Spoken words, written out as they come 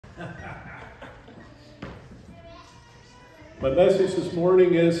My message this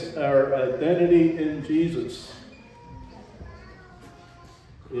morning is our identity in Jesus.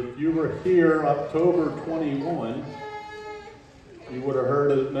 If you were here October 21, you would have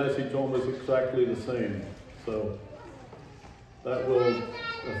heard a message almost exactly the same. So that will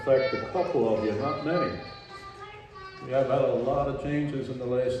affect a couple of you, not many. We have had a lot of changes in the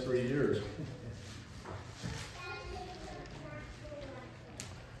last 3 years.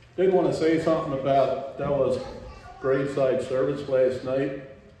 Did want to say something about Della's graveside service last night.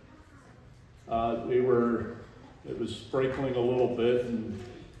 It was sprinkling a little bit and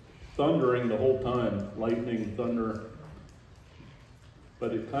thundering the whole time, lightning, thunder.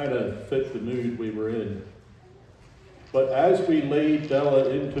 But it kind of fit the mood we were in. But as we laid Della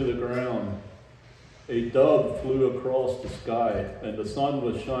into the ground, a dove flew across the sky and the sun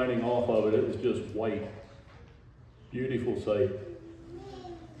was shining off of it. It was just white. Beautiful sight.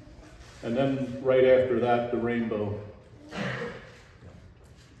 And then right after that, the rainbow.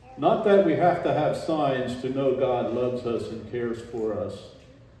 Not that we have to have signs to know God loves us and cares for us,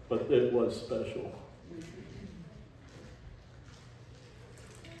 but it was special.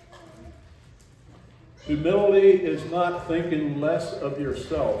 Humility is not thinking less of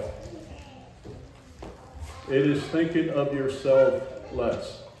yourself. It is thinking of yourself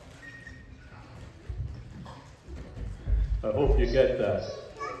less. I hope you get that.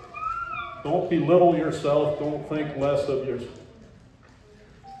 Don't belittle yourself. Don't think less of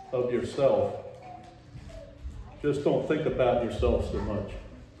yourself. Just don't think about yourself so much.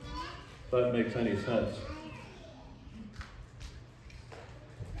 If that makes any sense.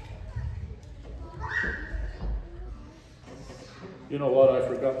 You know what? I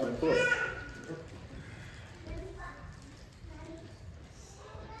forgot my book.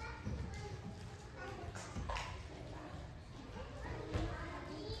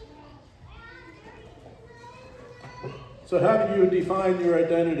 So how do you define your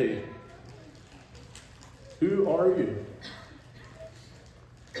identity? Who are you?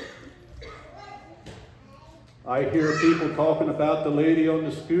 I hear people talking about the lady on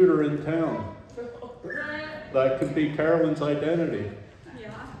the scooter in town. That could be Carolyn's identity.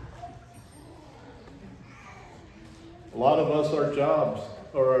 Yeah. A lot of us, our jobs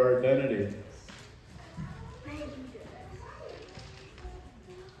are our identity.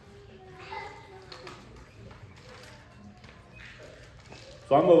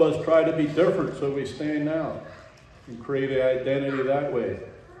 Some of us try to be different, so we stand out and create an identity that way.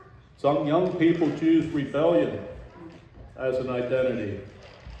 Some young people choose rebellion as an identity.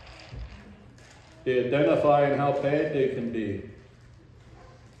 They identify in how bad they can be.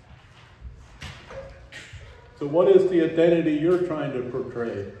 So what is the identity you're trying to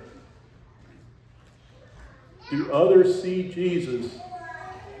portray? Do others see Jesus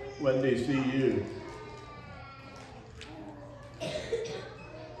when they see you?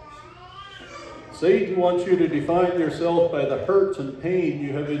 Satan wants you to define yourself by the hurts and pain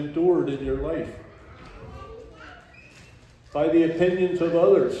you have endured in your life, by the opinions of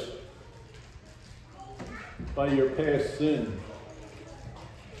others, by your past sin.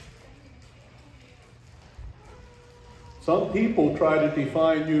 Some people try to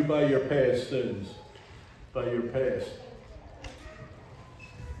define you by your past sins, by your past.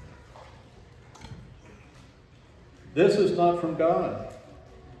 This is not from God.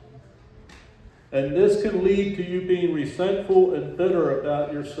 And this can lead to you being resentful and bitter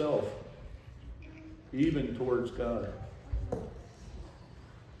about yourself, even towards God.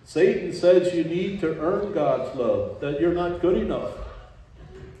 Satan says you need to earn God's love, that you're not good enough.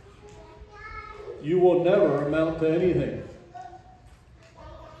 You will never amount to anything.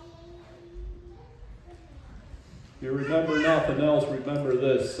 If you remember nothing else, remember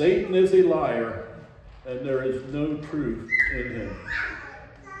this. Satan is a liar, and there is no truth in him.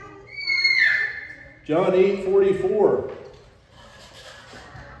 John 8:44.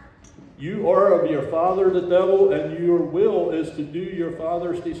 You are of your father the devil, and your will is to do your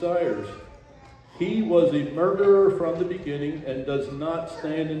father's desires. He was a murderer from the beginning and does not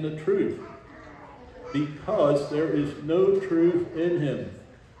stand in the truth, because there is no truth in him.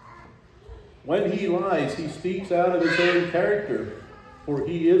 When he lies, he speaks out of his own character, for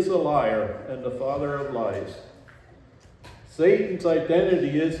he is a liar and the father of lies. Satan's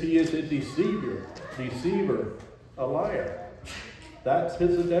identity is he is a deceiver, a liar. That's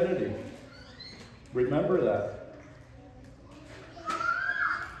his identity. Remember that.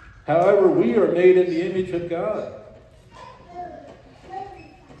 However, we are made in the image of God.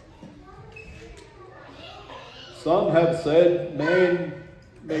 Some have said man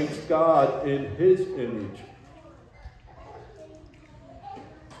makes God in his image.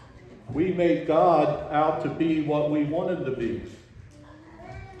 We made God out to be what we want him to be.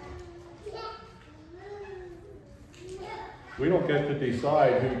 We don't get to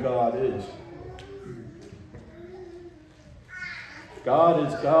decide who God is. God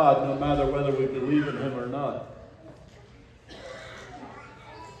is God no matter whether we believe in him or not.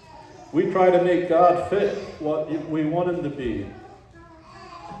 We try to make God fit what we want him to be.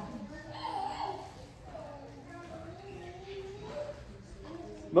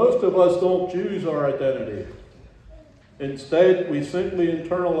 Most of us don't choose our identity. Instead, we simply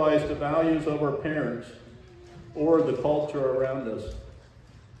internalize the values of our parents or the culture around us,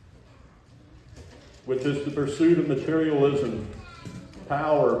 which is the pursuit of materialism,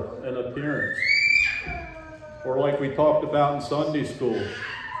 power, and appearance. Or like we talked about in Sunday school,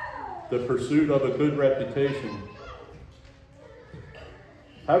 the pursuit of a good reputation.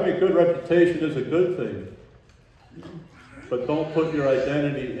 Having a good reputation is a good thing, but don't put your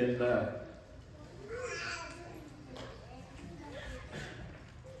identity in that.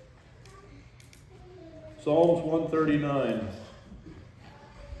 Psalms 139.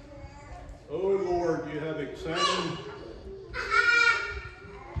 O Lord, you have examined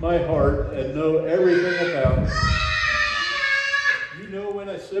my heart and know everything about me. You know when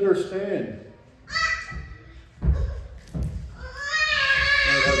I sit or stand.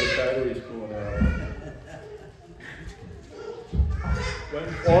 The battery's going out. When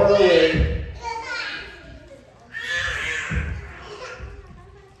far away,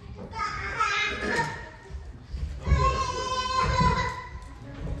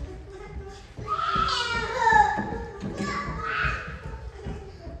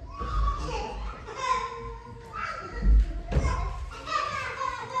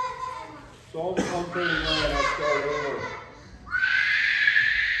 Psalm 139, I'll start over.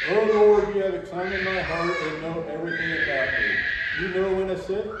 O Lord, you have examined my heart and know everything about me. You know when I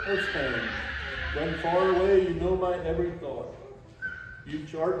sit or stand. When far away, you know my every thought. You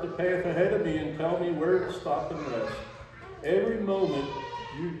chart the path ahead of me and tell me where to stop and rest. Every moment,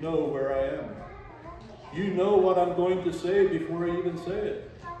 you know where I am. You know what I'm going to say before I even say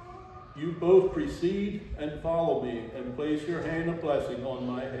it. You both precede and follow me and place your hand of blessing on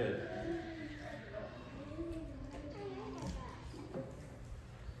my head.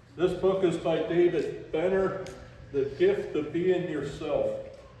 This book is by David Benner, The Gift of Being Yourself.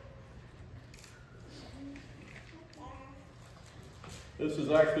 This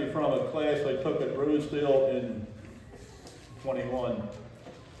is actually from a class I took at Rosedale in 21.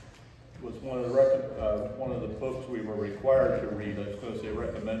 It was one of the books we were required to read. I was going to say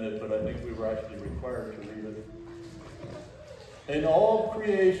recommended, but I think we were actually required to read it. In all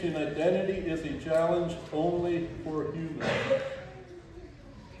creation, identity is a challenge only for humans.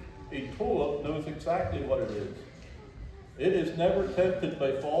 A tulip knows exactly what it is. It is never tempted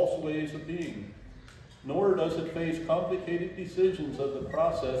by false ways of being, nor does it face complicated decisions of the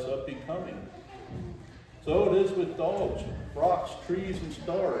process of becoming. So it is with dogs, rocks, trees, and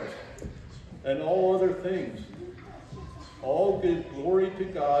stars, and all other things. All give glory to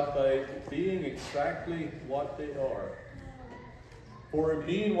God by being exactly what they are. For in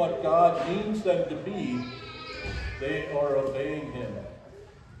being what God means them to be, they are obeying him.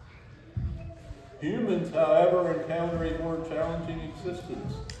 Humans, however, encounter a more challenging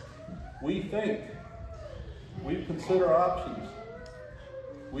existence. We think, we consider options,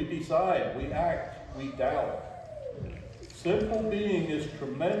 we decide, we act, we doubt. Simple being is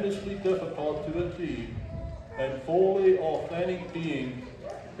tremendously difficult to achieve, and fully authentic being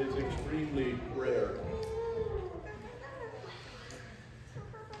is extremely rare.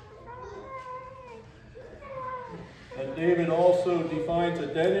 And David also defines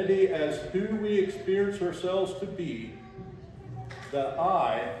identity as who we experience ourselves to be, the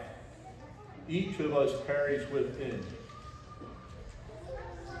I each of us carries within.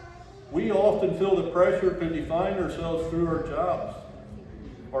 We often feel the pressure to define ourselves through our jobs,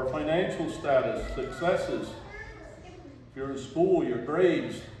 our financial status, successes, if you're in school, your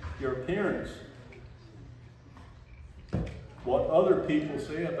grades, your appearance, what other people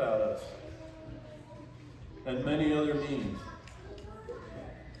say about us, and many other means.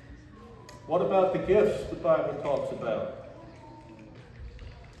 What about the gifts the Bible talks about?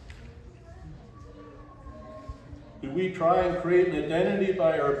 Do we try and create an identity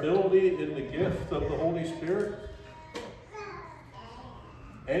by our ability in the gift of the Holy Spirit?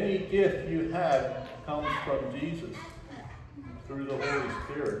 Any gift you have comes from Jesus through the Holy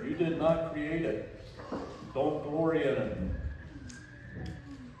Spirit. You did not create it. Don't glory in it.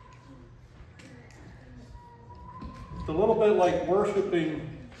 It's a little bit like worshiping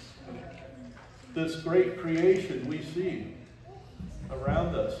this great creation we see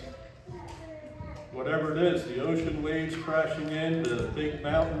around us. whatever it is, the ocean waves crashing in, the big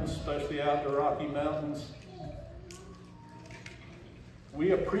mountains, especially out in the Rocky Mountains.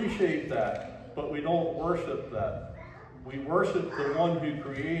 We appreciate that, but we don't worship that. We worship the one who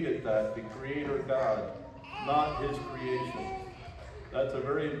created that, the Creator God, not his creation. That's a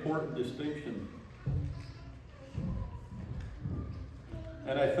very important distinction.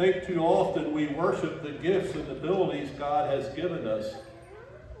 And I think too often we worship the gifts and abilities God has given us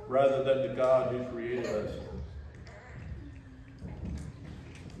rather than the God who created us.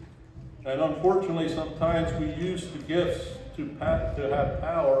 And unfortunately, sometimes we use the gifts to have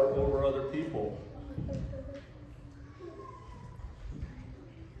power over other people.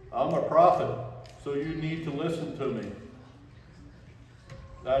 I'm a prophet, so you need to listen to me.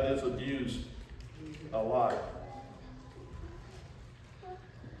 That is abused a lot.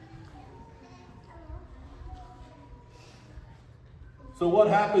 So what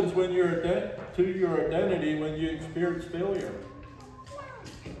happens when you're to your identity when you experience failure?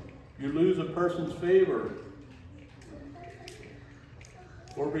 You lose a person's favor,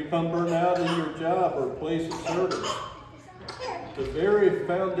 or become burnt out in your job or place of service. The very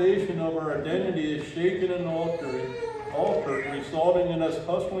foundation of our identity is shaken and altered, resulting in us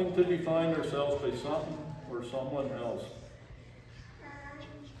hustling to define ourselves by something or someone else.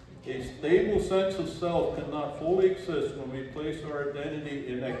 A stable sense of self cannot fully exist when we place our identity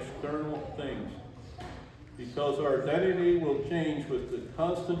in external things, because our identity will change with the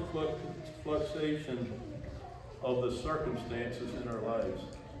constant fluctuation of the circumstances in our lives.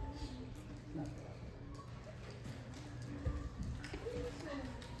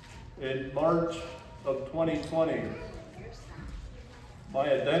 In March of 2020,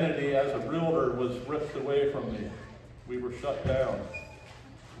 my identity as a realtor was ripped away from me. We were shut down.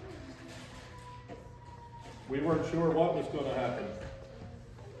 We weren't sure what was going to happen.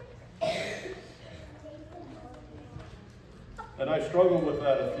 And I struggled with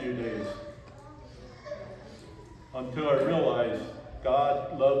that a few days until I realized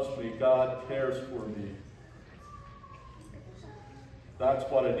God loves me, God cares for me. That's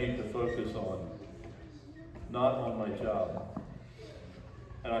what I need to focus on, not on my job.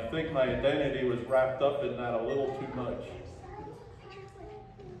 And I think my identity was wrapped up in that a little too much.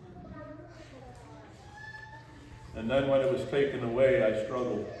 And then when it was taken away, I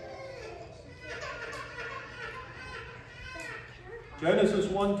struggled. Genesis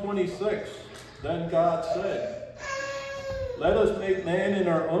 1:26, then God said, "Let us make man in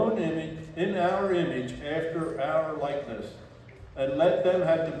our own image, after our likeness, and let them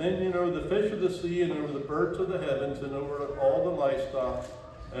have dominion over the fish of the sea, and over the birds of the heavens, and over all the livestock,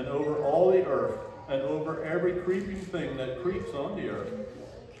 and over all the earth, and over every creeping thing that creeps on the earth."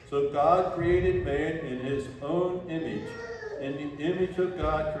 So God created man in his own image. In the image of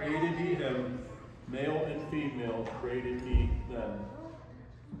God created he him, male and female created he them.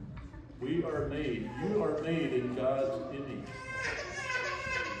 You are made in God's image.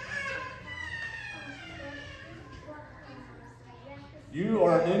 You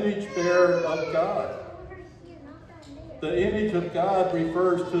are an image bearer of God. The image of God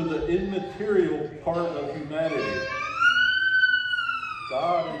refers to the immaterial part of humanity.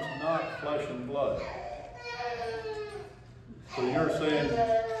 God is not flesh and blood. So you're saying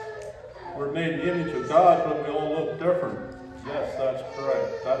we're made in the image of God, but we all look different. Yes, that's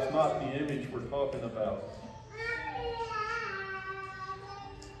correct. That's not the image we're talking about.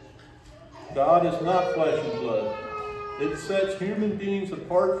 God is not flesh and blood. It sets human beings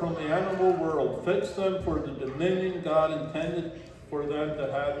apart from the animal world, fits them for the dominion God intended for them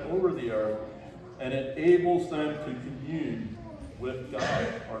to have over the earth, and enables them to commune with God,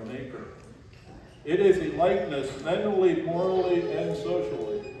 our Maker. It is a likeness mentally, morally, and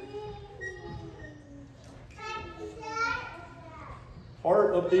socially.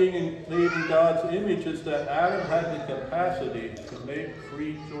 Part of being made in God's image is that Adam had the capacity to make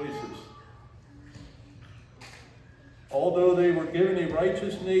free choices. Although they were given a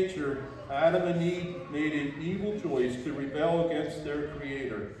righteous nature, Adam and Eve made an evil choice to rebel against their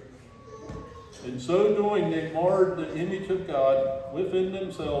Creator. In so doing, they marred the image of God within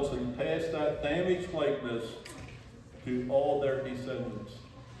themselves and passed that damaged likeness to all their descendants,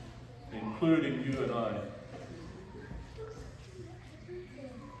 including you and I.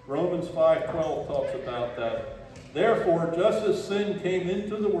 Romans 5:12 talks about that. Therefore, just as sin came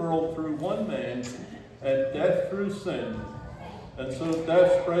into the world through one man, and death through sin, and so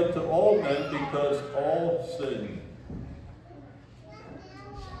death spread to all men because all sinned.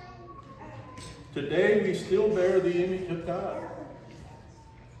 Today we still bear the image of God,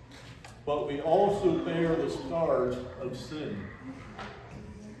 but we also bear the scars of sin.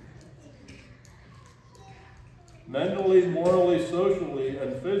 Mentally, morally, socially,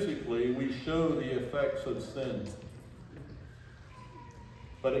 and physically, we show the effects of sin.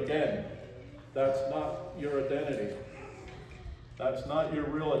 But again, that's not your identity. That's not your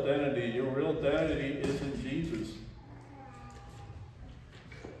real identity. Your real identity is in Jesus.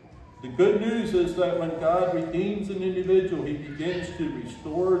 The good news is that when God redeems an individual, he begins to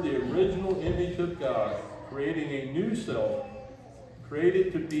restore the original image of God, creating a new self,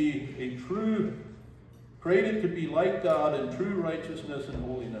 created to be like God in true righteousness and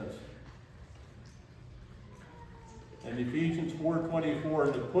holiness. And Ephesians 4:24,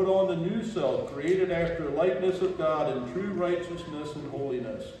 and to put on the new self, created after the likeness of God in true righteousness and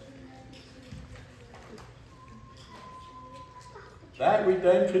holiness. That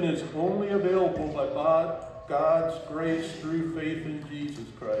redemption is only available by God's grace through faith in Jesus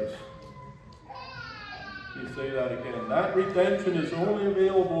Christ. Let me say that again. That redemption is only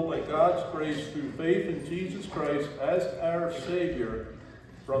available by God's grace through faith in Jesus Christ as our Savior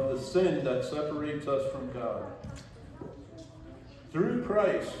from the sin that separates us from God. Through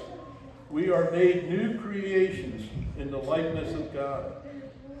Christ, we are made new creations in the likeness of God.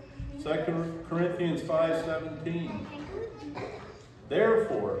 2 Corinthians 5:17.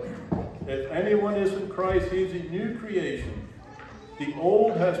 Therefore, if anyone is in Christ, he is a new creation. The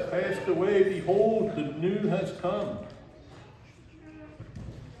old has passed away. Behold, the new has come.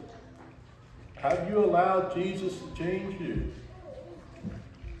 Have you allowed Jesus to change you?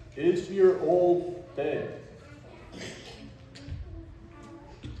 Is your old dead?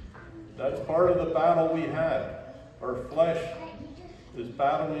 That's part of the battle we have. Our flesh is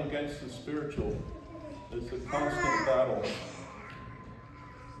battling against the spiritual. It's a constant battle.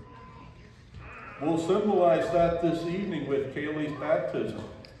 We'll symbolize that this evening with Kaylee's baptism.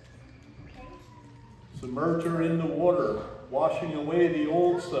 Submerge her in the water, washing away the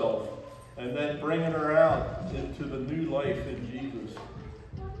old self, and then bringing her out into the new life in Jesus.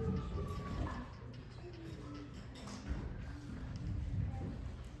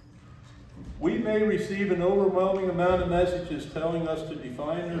 We may receive an overwhelming amount of messages telling us to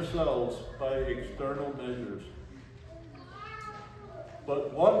define ourselves by external measures.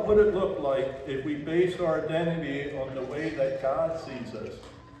 But what would it look like if we based our identity on the way that God sees us?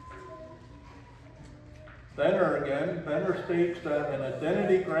 Benner states that an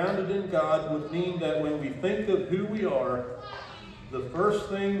identity grounded in God would mean that when we think of who we are, the first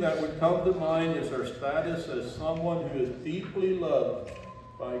thing that would come to mind is our status as someone who is deeply loved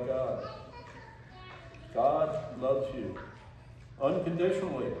by God. God loves you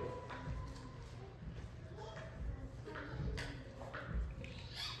unconditionally.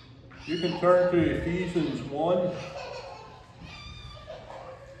 You can turn to Ephesians 1.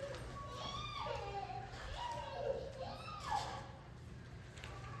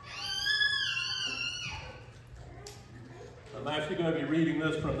 I'm actually going to be reading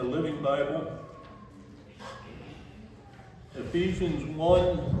this from the Living Bible. Ephesians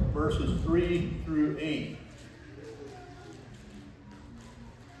 1, verses 3 through 8.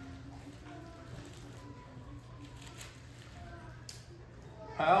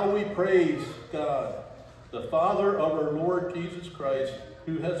 How we praise God, the Father of our Lord Jesus Christ,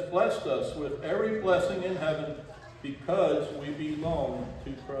 who has blessed us with every blessing in heaven because we belong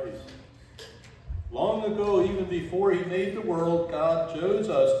to Christ. Long ago, even before he made the world, God chose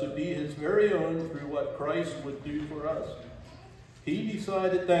us to be his very own through what Christ would do for us. He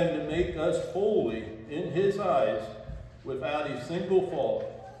decided then to make us holy in his eyes without a single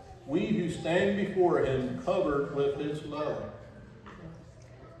fault, we who stand before him covered with his love.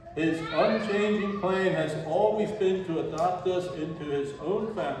 His unchanging plan has always been to adopt us into his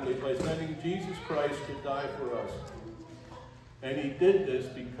own family by sending Jesus Christ to die for us. And he did this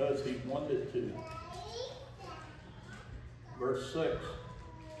because he wanted to. Verse 6.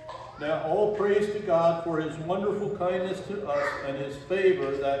 Now all praise to God for his wonderful kindness to us and his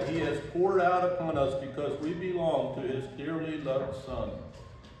favor that he has poured out upon us because we belong to his dearly loved Son.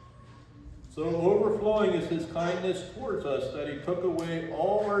 So overflowing is his kindness towards us that he took away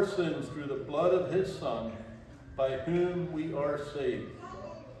all our sins through the blood of his Son, by whom we are saved.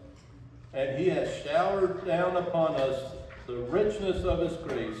 And he has showered down upon us the richness of his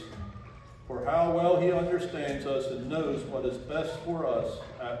grace, for how well he understands us and knows what is best for us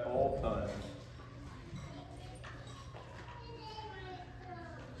at all times.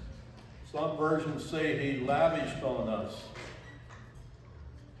 Some versions say he lavished on us.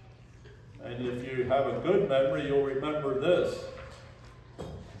 And if you have a good memory, you'll remember this.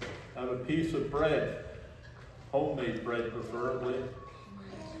 Have a piece of bread, homemade bread preferably,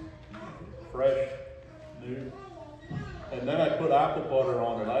 fresh, new. And then I put apple butter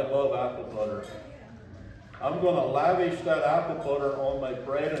on it. I love apple butter. I'm going to lavish that apple butter on my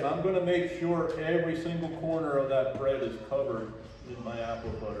bread, and I'm going to make sure every single corner of that bread is covered in my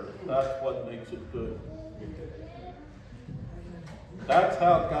apple butter. That's what makes it good. That's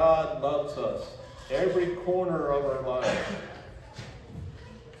how God loves us. Every corner of our lives.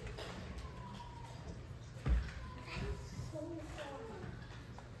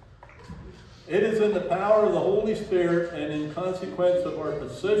 It is in the power of the Holy Spirit and in consequence of our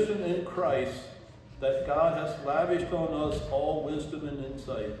position in Christ that God has lavished on us all wisdom and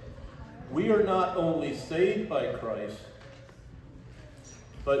insight. We are not only saved by Christ,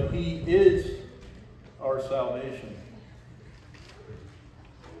 but He is our salvation.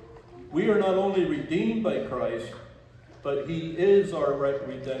 We are not only redeemed by Christ, but He is our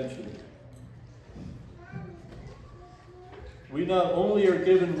redemption. We not only are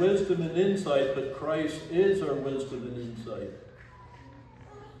given wisdom and insight, but Christ is our wisdom and insight.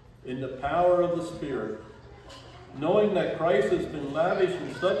 In the power of the Spirit, knowing that Christ has been lavished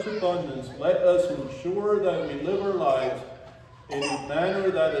in such abundance, let us ensure that we live our lives in a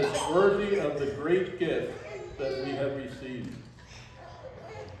manner that is worthy of the great gift that we have received.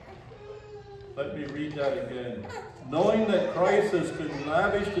 Let me read that again. Knowing that Christ has been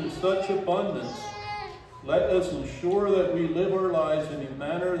lavished in such abundance, let us ensure that we live our lives in a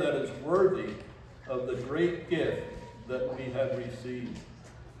manner that is worthy of the great gift that we have received.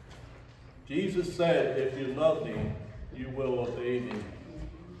 Jesus said, if you love me, you will obey me.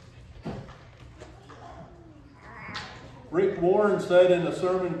 Rick Warren said in a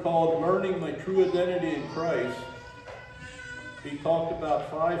sermon called Learning My True Identity in Christ, he talked about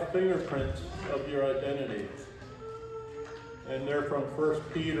 5 fingerprints of your identity. And they're from 1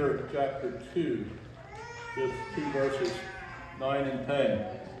 Peter chapter 2, just 2 verses 9 and 10.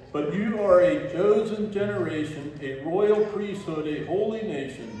 But you are a chosen generation, a royal priesthood, a holy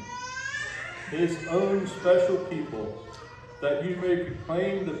nation, His own special people, that you may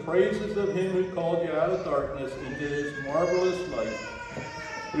proclaim the praises of Him who called you out of darkness into His marvelous light,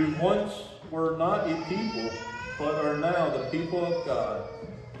 who once were not a people, but are now the people of God,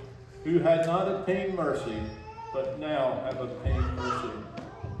 who had not obtained mercy, but now have obtained mercy.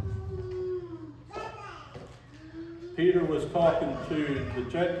 Peter was talking to the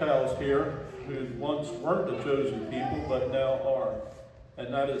Gentiles here, who once weren't the chosen people, but now are.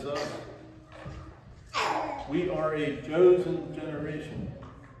 And that is us. We are a chosen generation,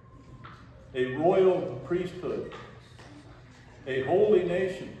 a royal priesthood, a holy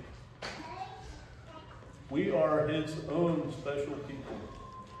nation. We are His own special people.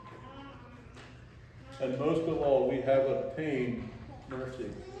 And most of all, we have obtained mercy.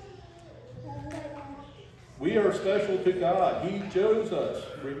 We are special to God. He chose us.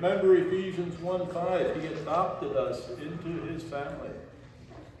 Remember Ephesians 1:5. He adopted us into His family.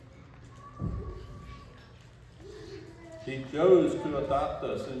 He chose to adopt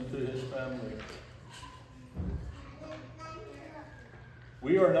us into His family.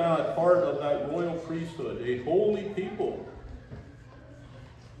 We are now a part of that royal priesthood, a holy people.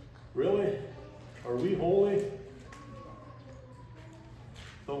 Really? Are we holy?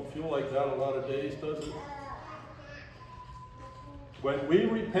 Don't feel like that a lot of days, does it? When we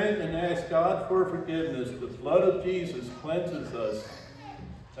repent and ask God for forgiveness, the blood of Jesus cleanses us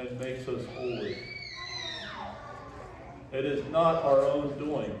and makes us holy. It is not our own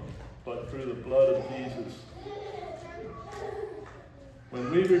doing, but through the blood of Jesus.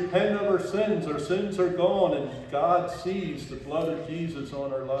 When we repent of our sins are gone, and God sees the blood of Jesus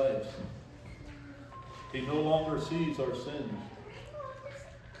on our lives. He no longer sees our sins.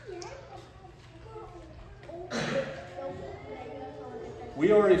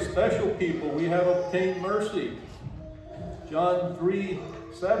 We are a special people. We have obtained mercy. John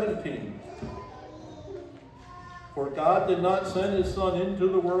 3:17. For God did not send His Son into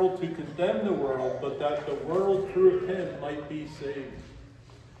the world to condemn the world, but that the world through Him might be saved.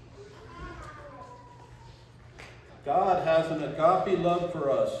 God has an agape love for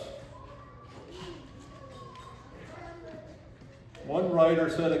us. One writer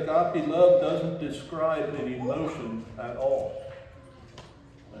said agape love doesn't describe an emotion at all.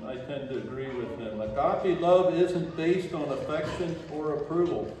 And I tend to agree with him. Agape love isn't based on affection or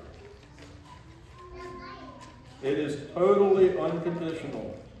approval. It is totally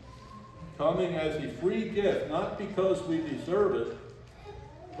unconditional, coming as a free gift, not because we deserve it,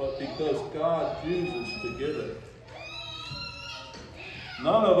 but because God chooses to give it.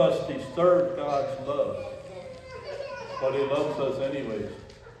 None of us deserve God's love, but He loves us anyways.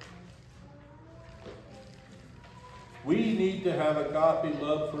 We need to have agape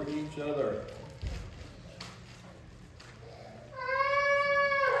love for each other.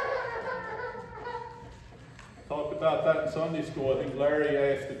 about that in Sunday school. I think Larry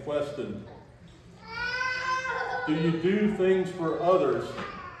asked the question, do you do things for others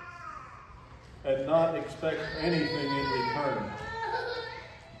and not expect anything in return?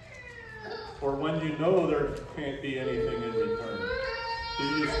 Or when you know there can't be anything in return, do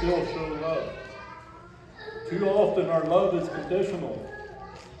you still show love? Too often our love is conditional.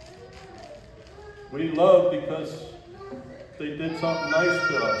 We love because they did something nice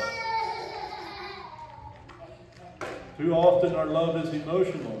to us. Too often our love is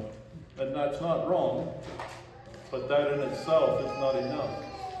emotional, and that's not wrong, but that in itself is not enough.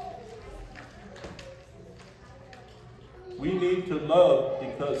 We need to love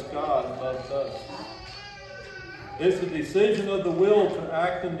because God loves us. It's a decision of the will to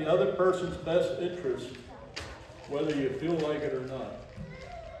act in the other person's best interest, whether you feel like it or not.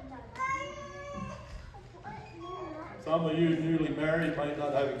 Some of you newly married might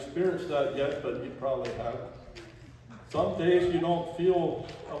not have experienced that yet, but you probably have. Some days you don't feel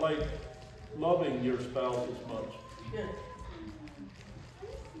like loving your spouse as much.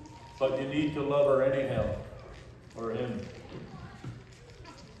 But you need to love her anyhow, or him.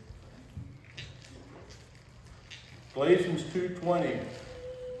 Galatians 2:20.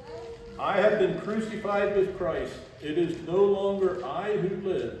 I have been crucified with Christ. It is no longer I who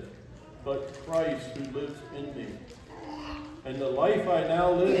live, but Christ who lives in me. And the life I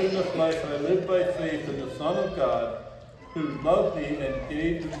now live in the flesh, I live by faith in the Son of God, who loved me and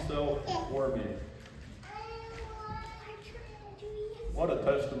gave himself for me. What a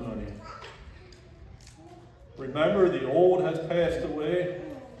testimony. Remember, the old has passed away,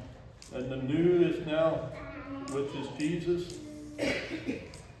 and the new is now, which is Jesus.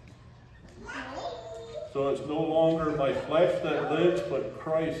 So it's no longer my flesh that lives, but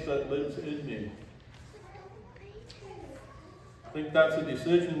Christ that lives in me. I think that's a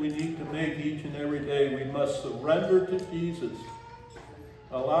decision we need to make each and every day. We must surrender to Jesus.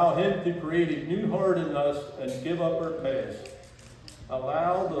 Allow him to create a new heart in us and give up our past.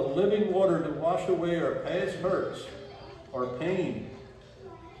 Allow the living water to wash away our past hurts, our pain.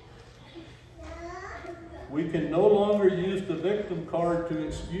 We can no longer use the victim card to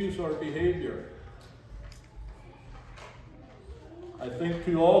excuse our behavior. I think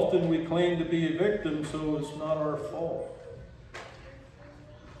too often we claim to be a victim, so it's not our fault.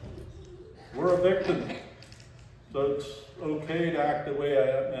 We're a victim, so it's okay to act the way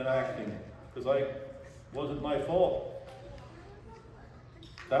I am acting, because it wasn't my fault.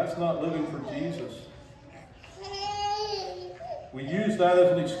 That's not living for Jesus. We use that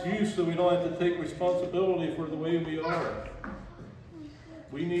as an excuse so we don't have to take responsibility for the way we are.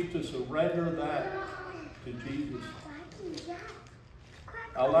 We need to surrender that to Jesus.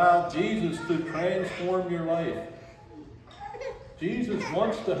 Allow Jesus to transform your life. Jesus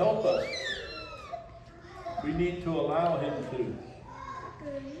wants to help us. We need to allow him to.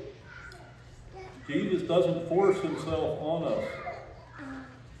 Jesus doesn't force himself on us.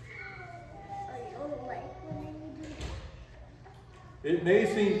 It may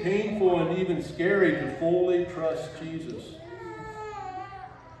seem painful and even scary to fully trust Jesus.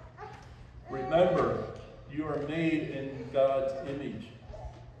 Remember, you are made in God's image.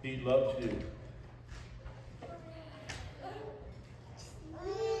 He loves you.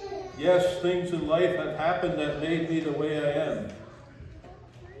 Yes, things in life have happened that made me the way I am.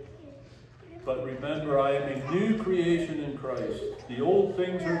 But remember, I am a new creation in Christ. The old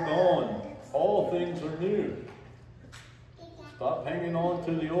things are gone. All things are new. Stop hanging on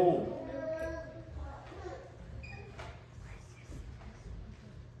to the old.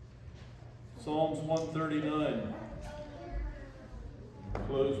 Psalms 139.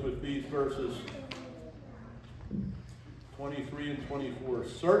 Close with these verses 23 and 24.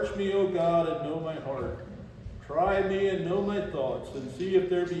 Search me, O God, and know my heart. Try me and know my thoughts, and see if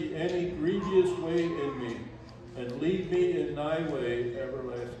there be any grievous way in me, and lead me in thy way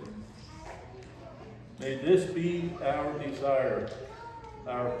everlasting. May this be our desire,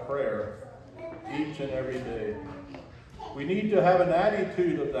 our prayer, each and every day. We need to have an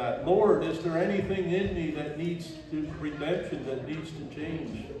attitude of that. Lord, is there anything in me that needs redemption, that needs to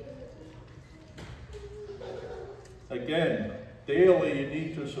change? Again, daily you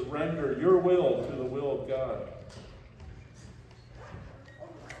need to surrender your will to the will of God.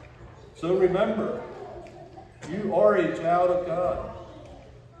 So remember, you are a child of God.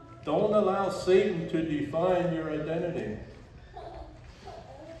 Don't allow Satan to define your identity.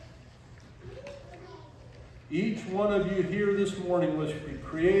 Each one of you here this morning was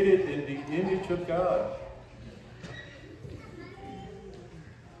created in the image of God.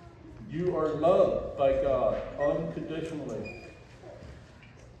 You are loved by God unconditionally.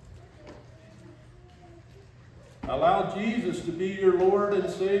 Allow Jesus to be your Lord and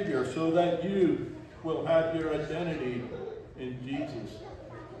Savior so that you will have your identity in Jesus.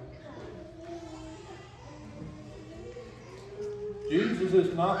 Jesus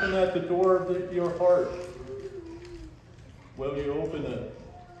is knocking at the door of your heart. Will you open it?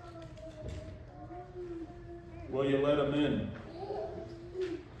 Will you let him in?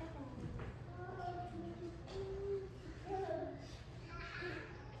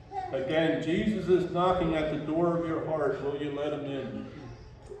 Again, Jesus is knocking at the door of your heart. Will you let him in?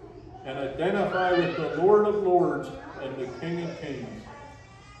 And identify with the Lord of Lords and the King of Kings.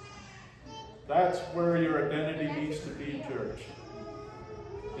 That's where your identity needs to be, church.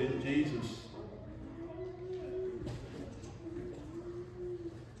 In Jesus.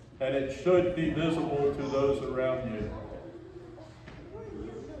 And it should be visible to those around you.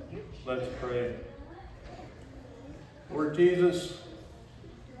 Let's pray. Lord Jesus,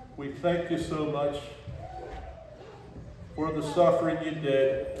 we thank you so much for the suffering you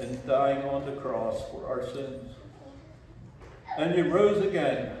did and dying on the cross for our sins. And you rose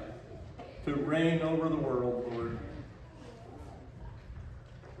again to reign over the world, Lord.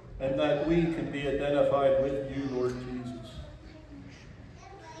 And that we can be identified with you, Lord Jesus.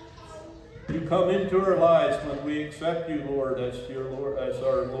 You come into our lives when we accept you, Lord, as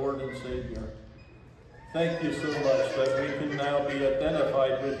our Lord and Savior. Thank you so much that we can now be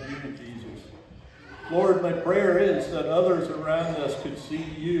identified with you, Jesus. Lord, my prayer is that others around us could see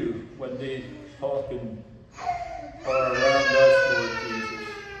you when they talk and are around us, Lord Jesus.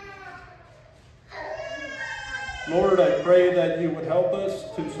 Lord, I pray that you would help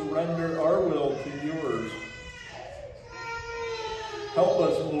us to surrender our will to yours. Help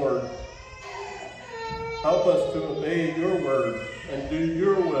us, Lord. Help us to obey your word and do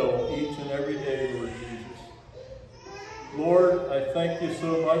your will each and every day, Lord Jesus. Lord, I thank you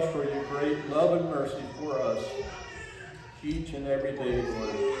so much for your great love and mercy for us each and every day,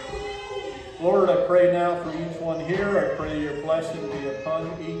 Lord. Lord, I pray now for each one here. I pray your blessing be upon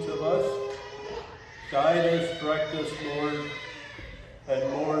each of us. Guide us, direct us, Lord,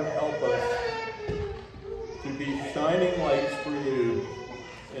 and Lord, help us to be shining lights for you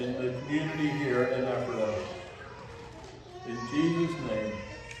in the community here in Ephrata. In Jesus' name,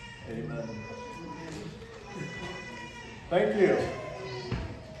 amen. Thank you.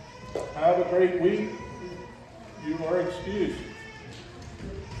 Have a great week. You are excused.